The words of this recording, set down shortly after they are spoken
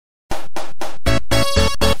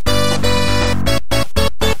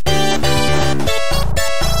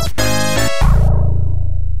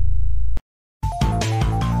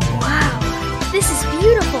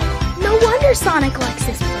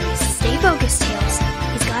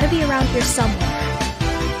here somewhere.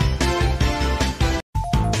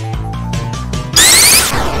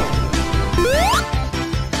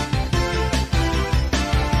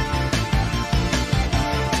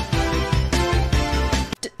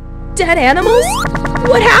 Dead animals?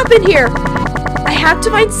 What happened here? I have to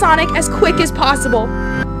find Sonic as quick as possible.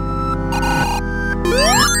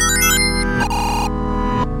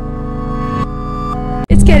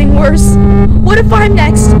 It's getting worse. What if I'm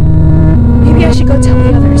next? Maybe I should go tell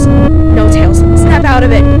the others. No, Tails, snap out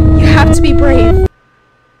of it. You have to be brave.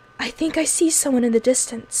 I think I see someone in the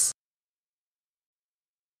distance.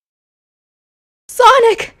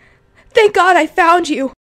 Sonic! Thank God I found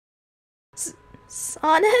you.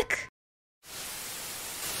 Sonic?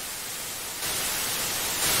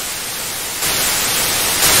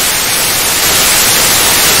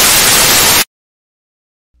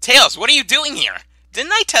 Tails, what are you doing here?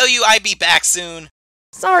 Didn't I tell you I'd be back soon?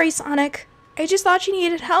 Sorry, Sonic. I just thought you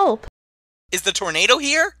needed help. Is the tornado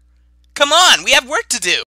here? Come on, we have work to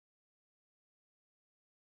do!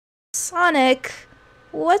 Sonic,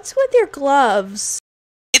 what's with your gloves?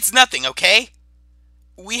 It's nothing, okay?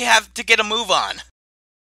 We have to get a move on.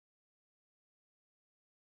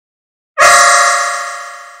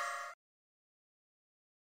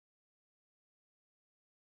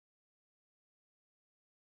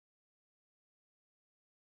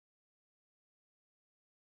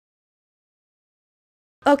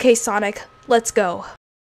 Okay, Sonic, let's go.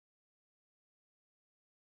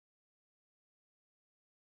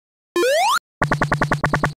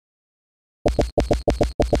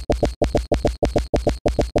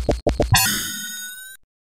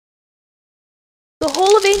 The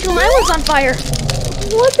whole of Angel Island's on fire!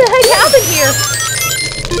 What the heck happened here?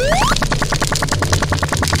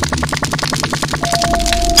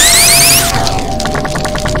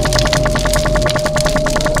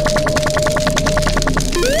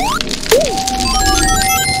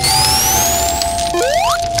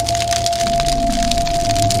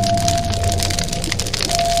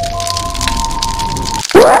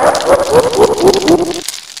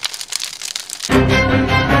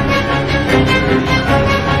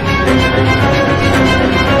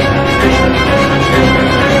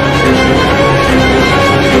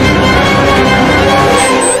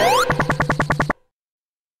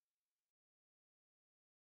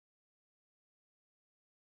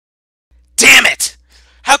 Damn it!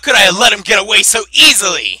 How could I have let him get away so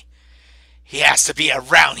easily? He has to be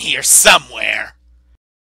around here somewhere.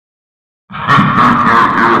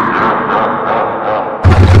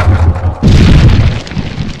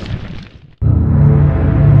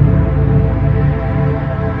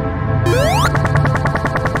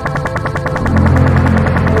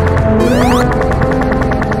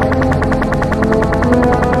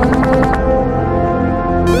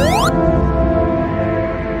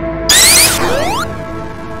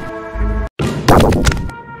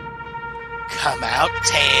 Come out,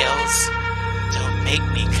 Tails. Don't make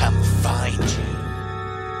me come find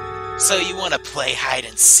you. So you want to play hide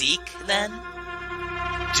and seek, then?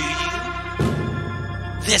 Do you?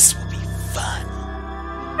 This will be fun.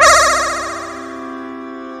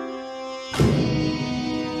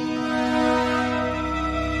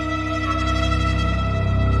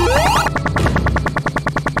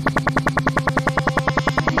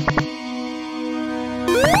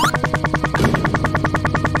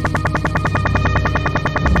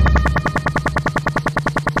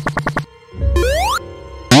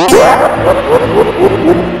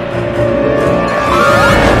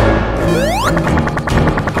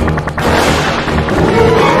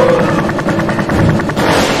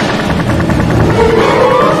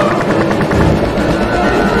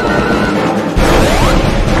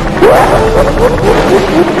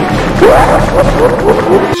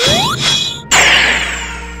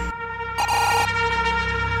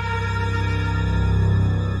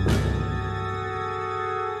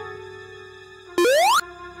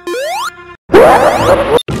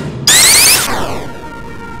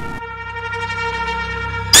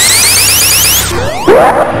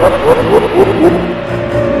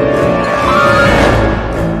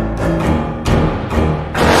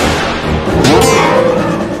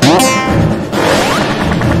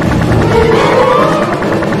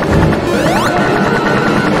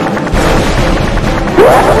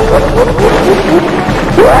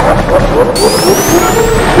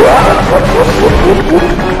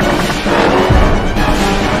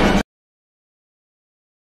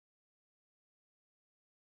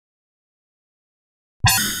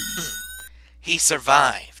 He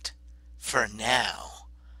survived. For now.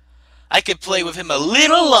 I could play with him a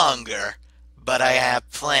little longer, but I have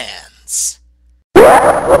plans.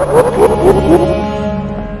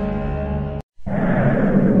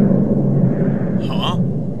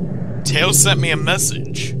 Tails sent me a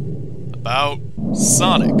message about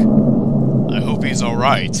Sonic. I hope he's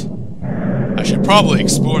alright. I should probably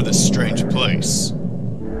explore this strange place.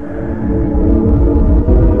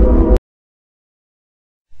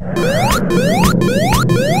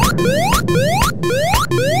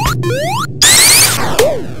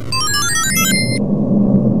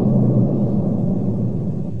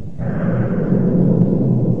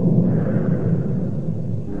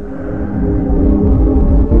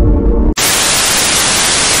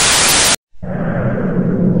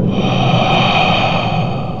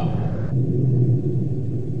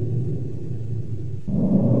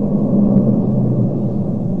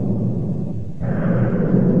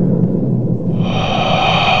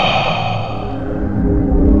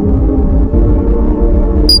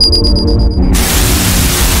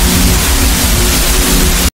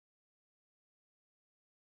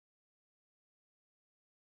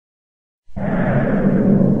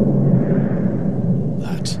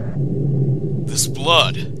 This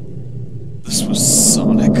blood. This was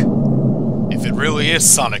Sonic. If it really is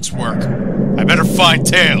Sonic's work, I better find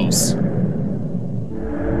Tails.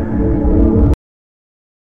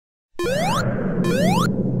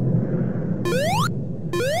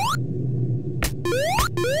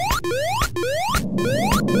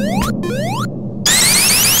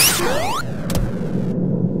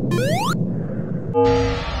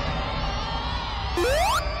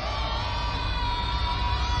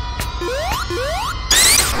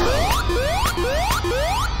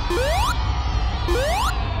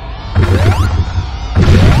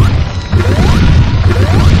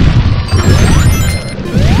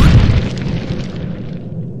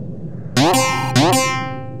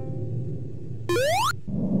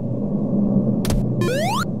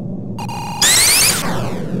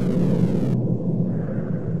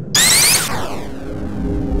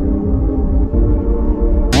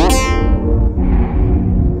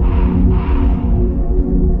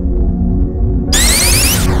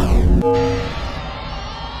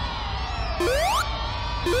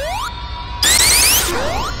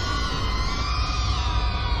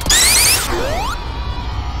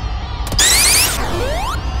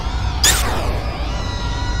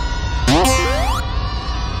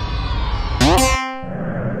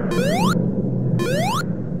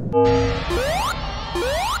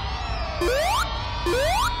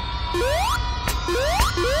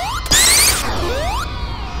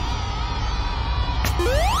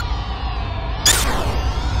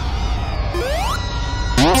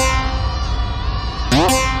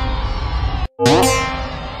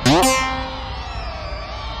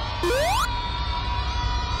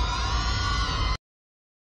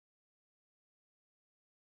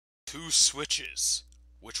 Two switches.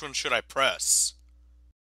 Which one should I press?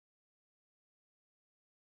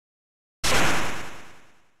 A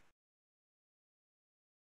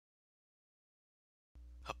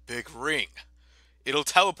big ring. It'll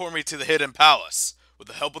teleport me to the hidden palace. With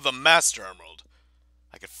the help of the Master Emerald,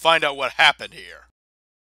 I can find out what happened here.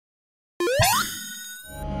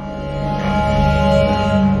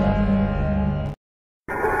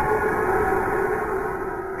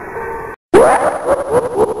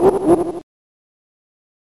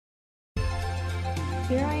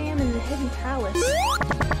 Here I am in the hidden palace.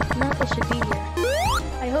 Knuckles should be here.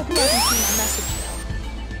 I hope he hasn't seen my message though.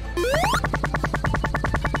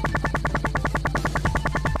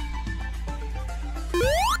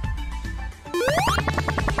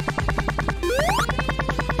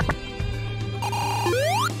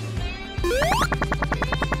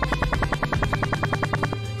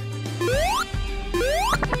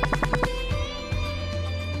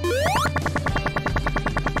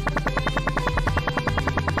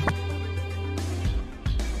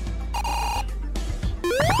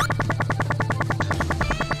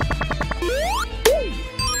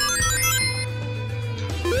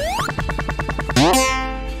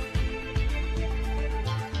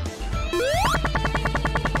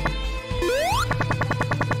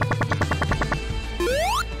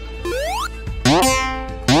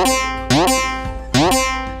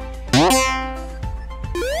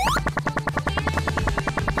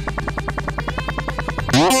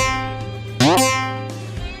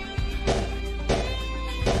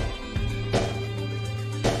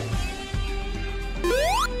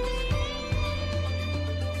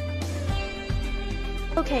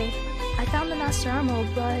 Okay, I found the Master Emerald,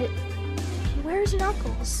 but where's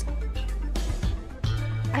Knuckles?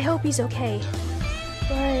 I hope he's okay,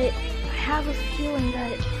 but I have a feeling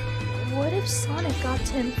that what if Sonic got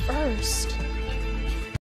to him first?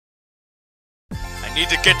 I need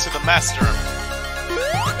to get to the Master Emerald.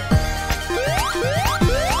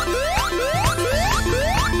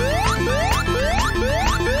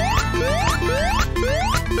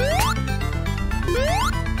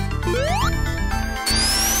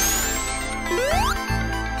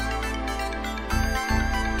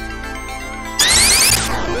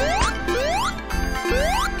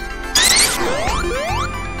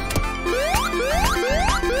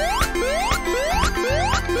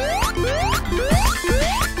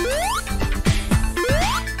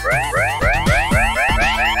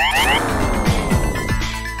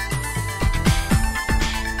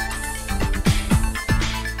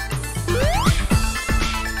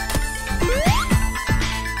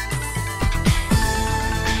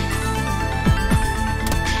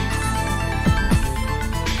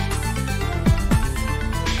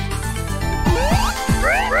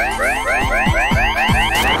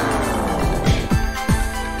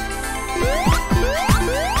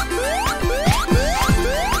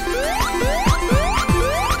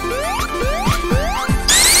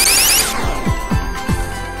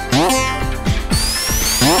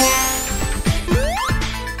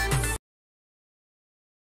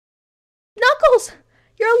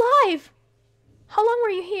 You're alive! How long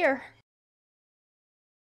were you here?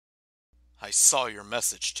 I saw your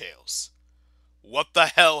message, Tails. What the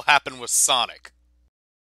hell happened with Sonic?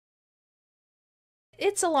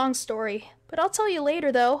 It's a long story, but I'll tell you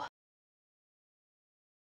later, though.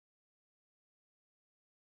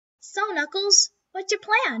 So, Knuckles, what's your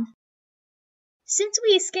plan? Since we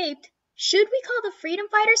escaped, should we call the Freedom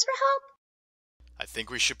Fighters for help? I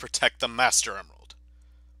think we should protect the Master Emerald.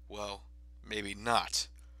 Well, maybe not.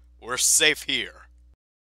 We're safe here.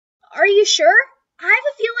 Are you sure? I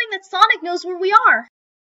have a feeling that Sonic knows where we are.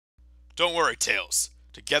 Don't worry, Tails.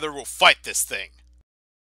 Together we'll fight this thing.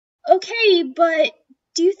 Okay, but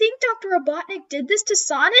do you think Dr. Robotnik did this to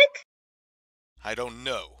Sonic? I don't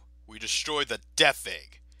know. We destroyed the Death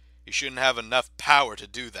Egg. He shouldn't have enough power to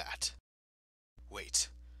do that. Wait.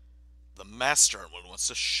 The Master Emerald wants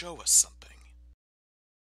to show us something.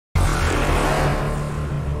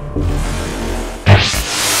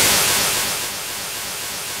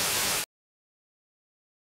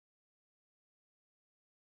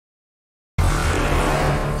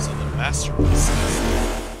 So the Master Emerald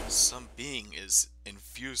says some being is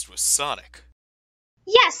infused with Sonic.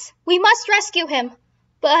 Yes, we must rescue him.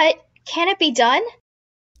 But can it be done?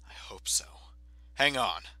 I hope so. Hang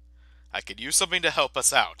on. I could use something to help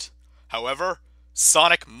us out. However,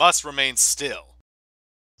 Sonic must remain still.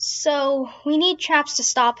 So, we need traps to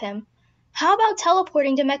stop him. How about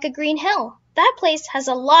teleporting to Mecha Green Hill? That place has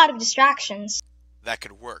a lot of distractions. That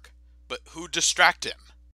could work. But who'd distract him?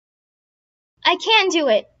 I can do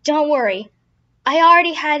it, don't worry. I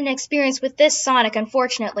already had an experience with this Sonic,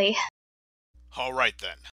 unfortunately. Alright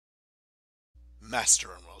then. Master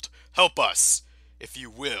Emerald, help us, if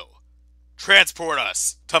you will. Transport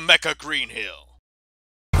us to Mecha Green Hill.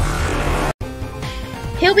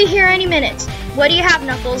 He'll be here any minute. What do you have,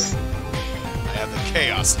 Knuckles? I have the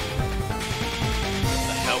Chaos Emerald. With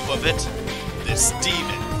the help of it, this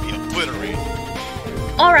demon will be obliterated.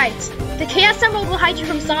 Alright, the Chaos Emerald will hide you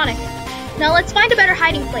from Sonic. Now let's find a better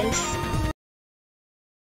hiding place.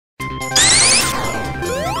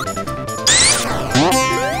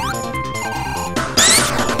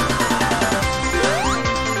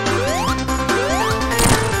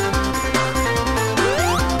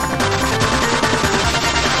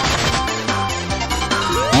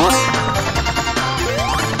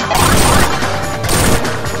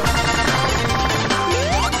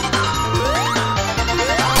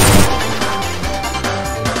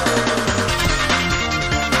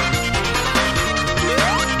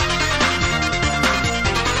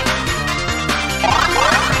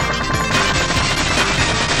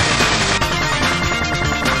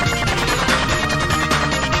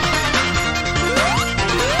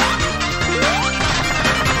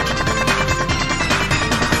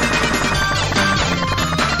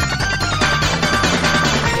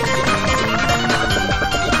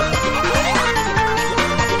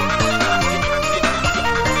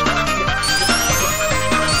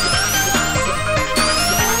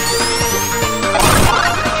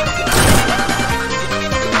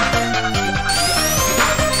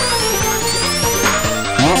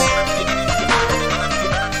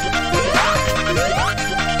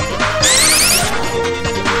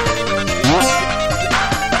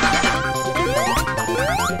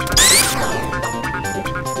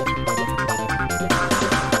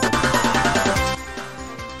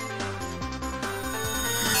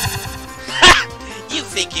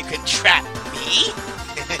 Think you can trap me?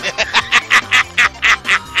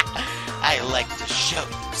 I like to show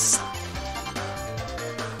you something.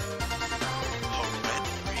 A red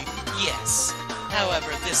ring? Yes.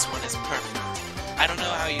 However, this one is perfect. I don't know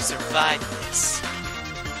how you survived this.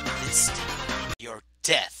 This time, your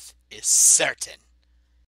death is certain.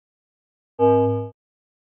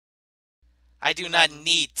 I do not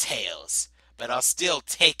need Tails, but I'll still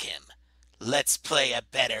take him. Let's play a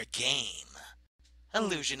better game.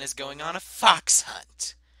 Illusion is going on a fox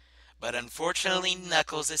hunt. But unfortunately,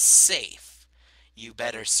 Knuckles is safe. You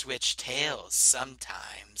better switch Tails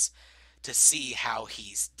sometimes to see how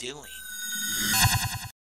he's doing.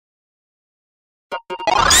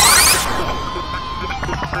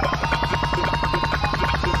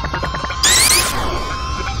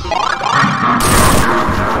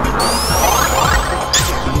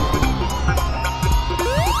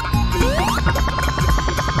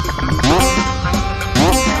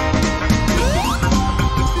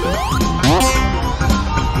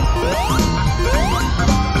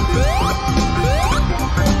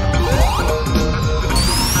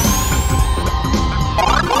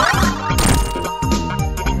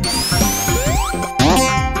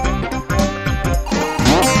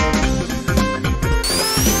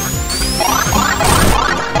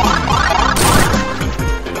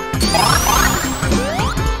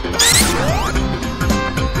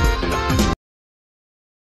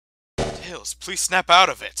 please snap out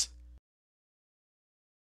of it.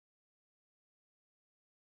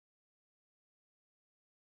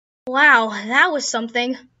 Wow, that was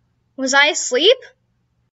something. Was I asleep?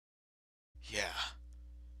 Yeah.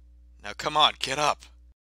 Now come on, get up.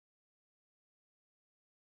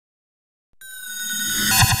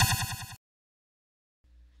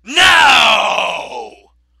 No!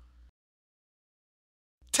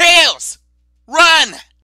 Tails! Run!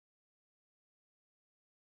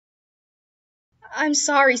 I'm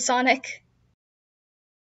sorry, Sonic.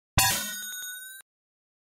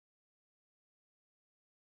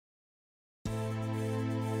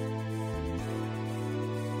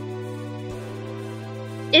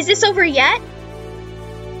 Is this over yet?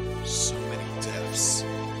 So many deaths.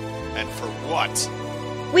 And for what?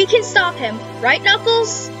 We can stop him, right,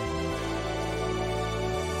 Knuckles? I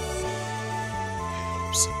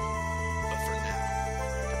hope so. But for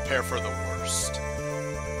now, prepare for the worst.